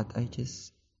 but I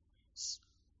just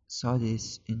saw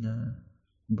this in a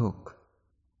book.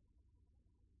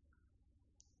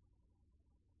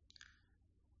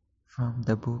 From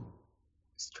the book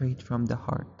Straight from the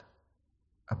Heart,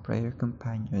 a prayer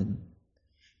companion.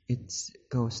 It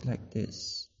goes like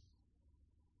this.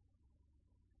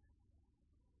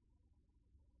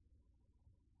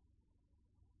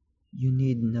 You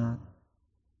need not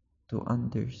to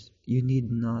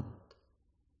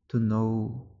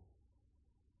know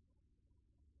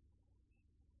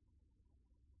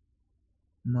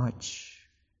much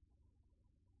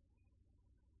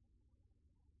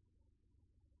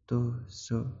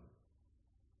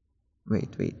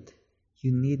wait.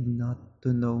 You need not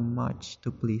to know much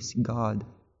to please God.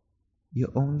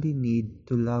 You only need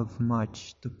to love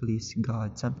much to please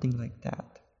God. Something like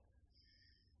that.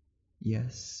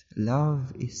 Yes,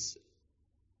 love is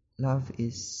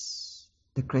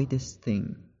the greatest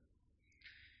thing.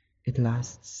 It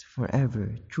lasts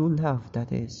forever. True love,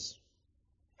 that is.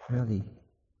 Really,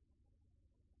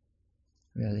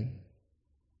 really.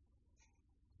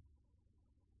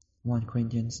 1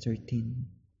 Corinthians 13.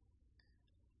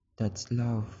 That's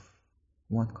love.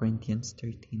 1 Corinthians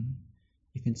 13.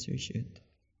 You can search it.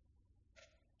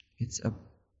 It's a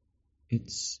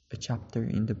chapter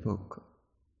in the book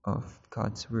of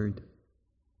God's Word.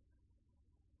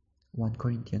 1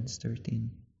 Corinthians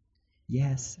 13.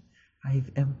 Yes,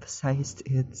 I've emphasized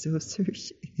it, so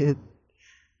search it.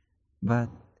 But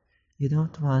you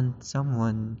don't want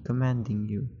someone commanding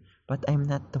you. But I'm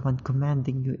not the one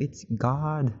commanding you, it's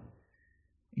God.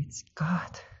 It's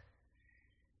God.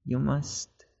 You must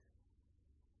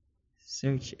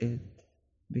search it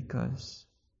because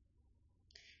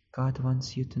God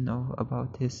wants you to know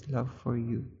about His love for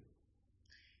you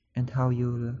and how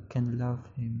you can love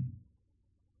Him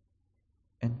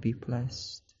and be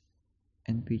blessed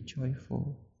and be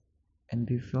joyful and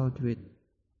be filled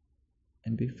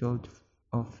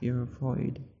of your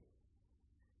void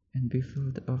and be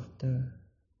filled of the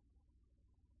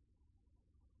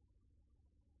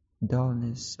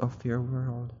dullness of your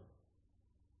world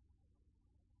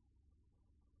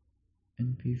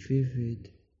and be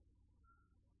vivid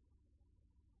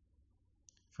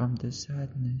from the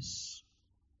sadness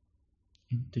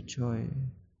into joy.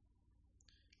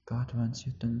 God wants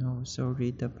you to know, so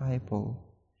read the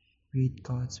Bible, read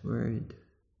God's Word.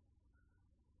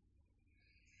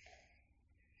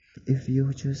 If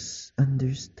you just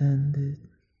understand it,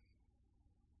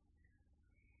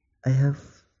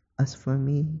 as for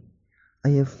me, I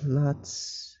have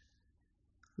lots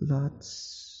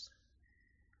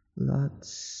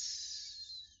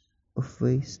of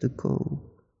ways to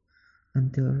go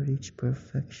until I reach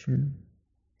perfection.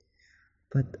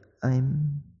 But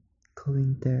I'm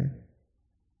going there.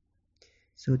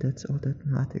 So that's all that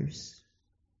matters.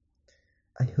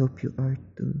 I hope you are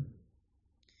too.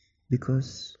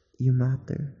 Because you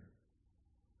matter.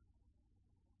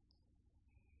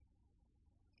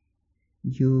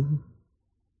 You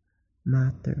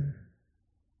matter.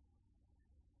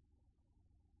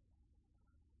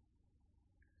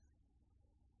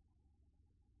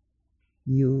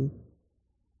 You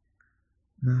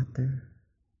matter.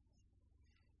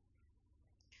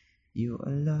 You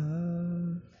are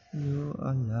loved. You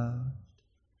are loved.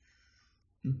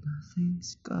 And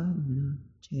nothing's gonna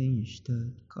change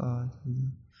that. God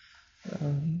will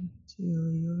love you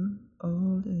till you're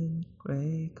old and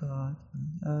gray. God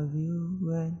will love you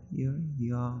when you're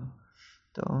young.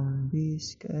 Don't be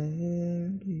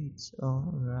scared, it's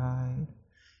alright.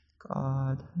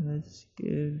 God has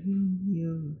given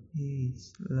you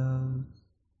His love,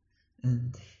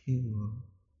 and He will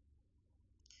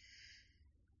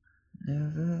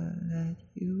never let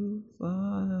you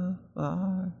fall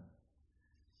apart.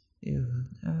 He will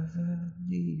never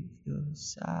leave your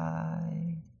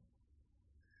side.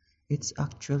 It's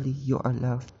actually You Are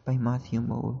Loved by Matthew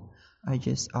Mole. I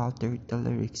just altered the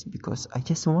lyrics because I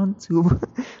just want to.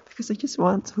 Because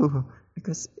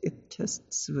it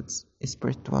just suits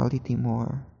spirituality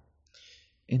more.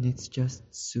 And it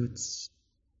just suits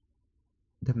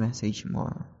the message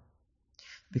more.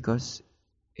 Because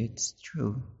it's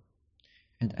true.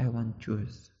 And I want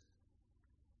truth.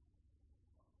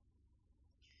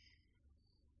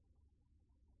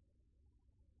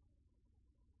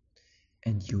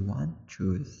 And you want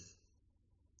truth.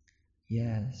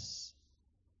 Yes.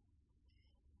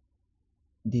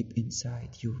 Deep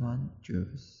inside, you want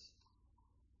truth.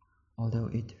 Although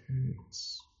it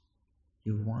hurts,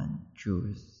 you want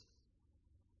truth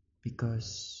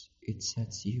because it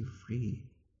sets you free.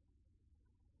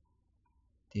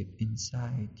 Deep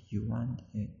inside, you want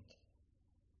it.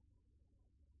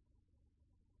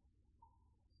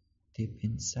 Deep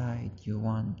inside, you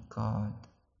want God.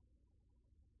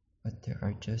 But there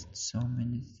are just so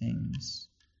many things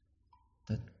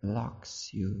that blocks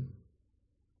you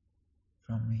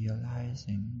from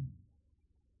realizing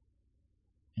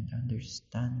and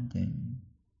understanding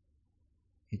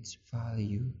its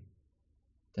value.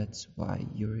 That's why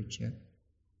you reject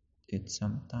it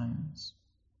sometimes.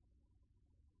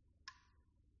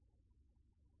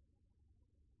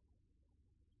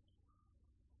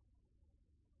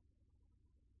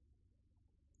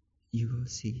 You will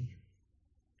see.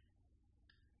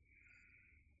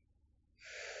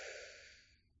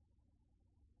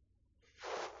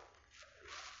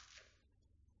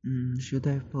 Should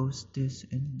I post this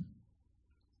in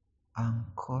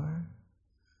Anchor?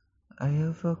 I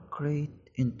have a great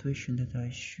intuition that I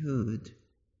should.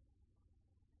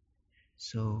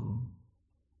 So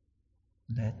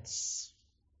let's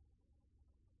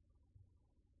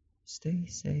stay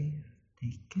safe.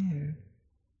 Take care.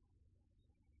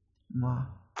 Mwah.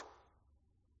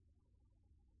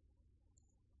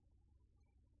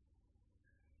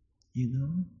 You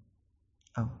know?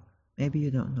 Oh, maybe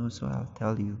you don't know, so I'll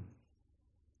tell you.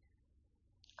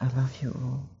 I love you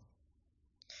all.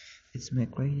 It's my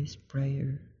greatest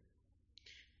prayer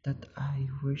that I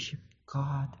worship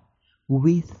God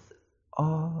with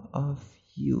all of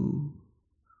you,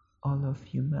 all of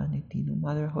humanity, no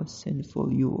matter how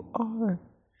sinful you are,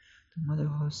 no matter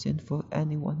how sinful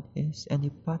anyone is,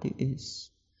 anybody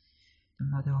is, no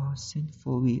matter how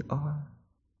sinful we are.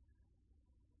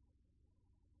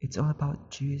 It's all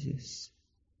about Jesus.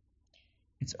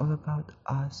 It's all about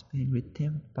us being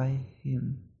redeemed by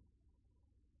Him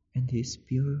and His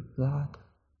pure blood,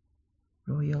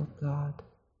 royal blood.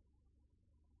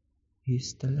 He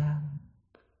is the Lamb,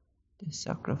 the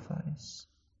sacrifice,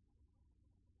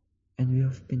 and we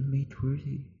have been made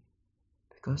worthy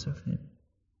because of Him.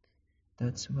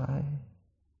 That's why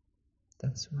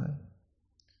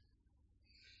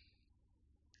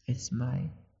it's my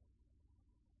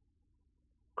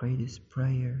greatest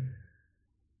prayer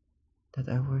that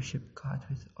I worship God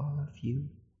with all of you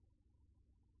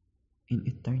in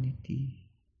eternity,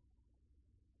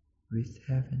 with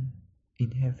heaven,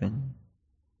 in heaven,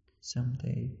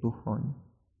 someday, Buhon.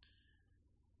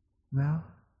 Well,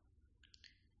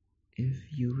 if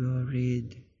you will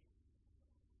read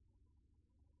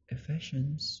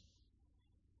Ephesians,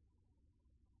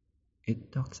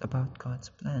 it talks about God's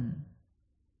plan,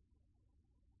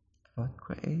 about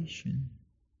creation.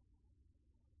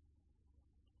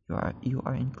 You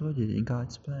are included in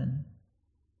God's plan.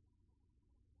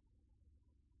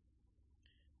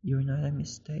 You're not a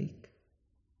mistake.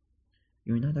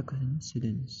 You're not a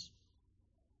coincidence.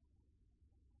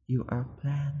 You are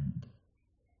planned,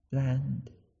 planned,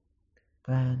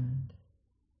 planned.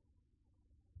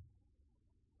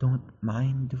 Don't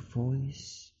mind the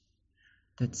voice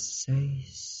that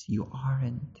says you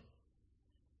aren't.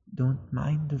 Don't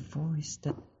mind the voice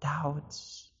that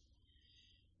doubts,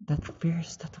 that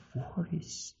fears, that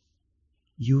worries.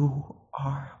 You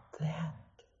are planned.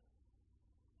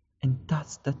 And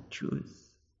that's the truth.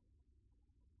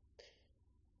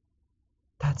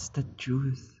 That's the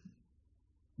truth,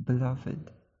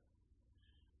 beloved.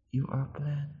 You are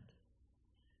planned.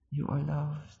 You are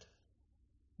loved.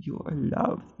 You are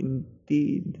loved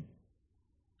indeed.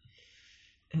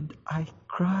 And I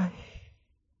cry.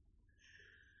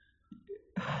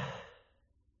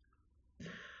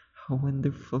 How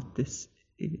wonderful this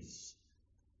is.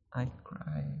 I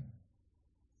cry.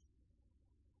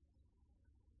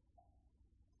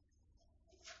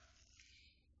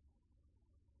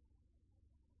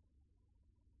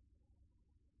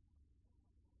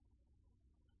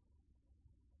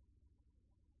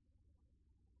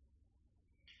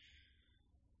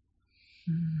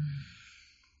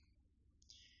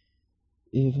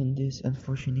 Even these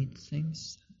unfortunate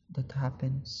things that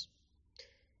happens,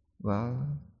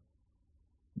 well,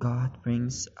 God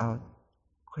brings out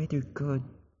greater good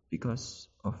because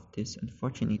of these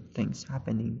unfortunate things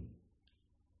happening.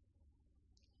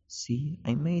 See,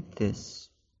 I made this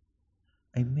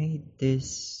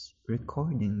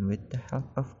recording with the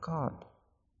help of God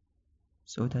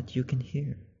so that you can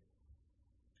hear.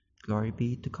 Glory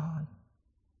be to God.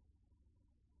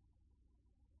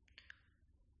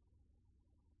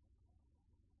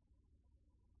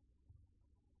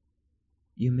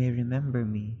 You may remember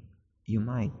me, you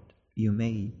might, you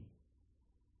may,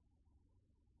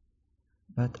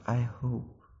 but I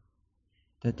hope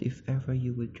that if ever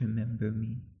you would remember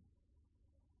me,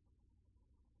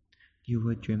 you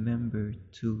would remember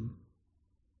too,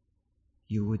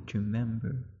 you would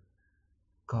remember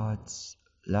God's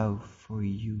love for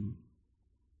you.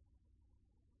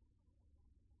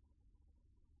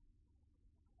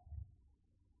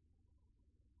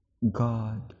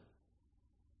 God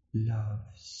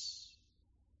loves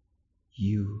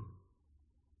you.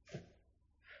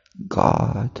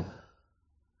 God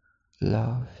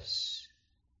loves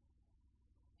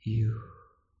you.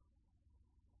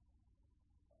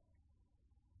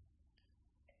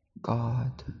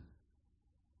 God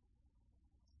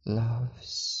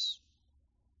loves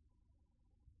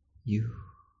you.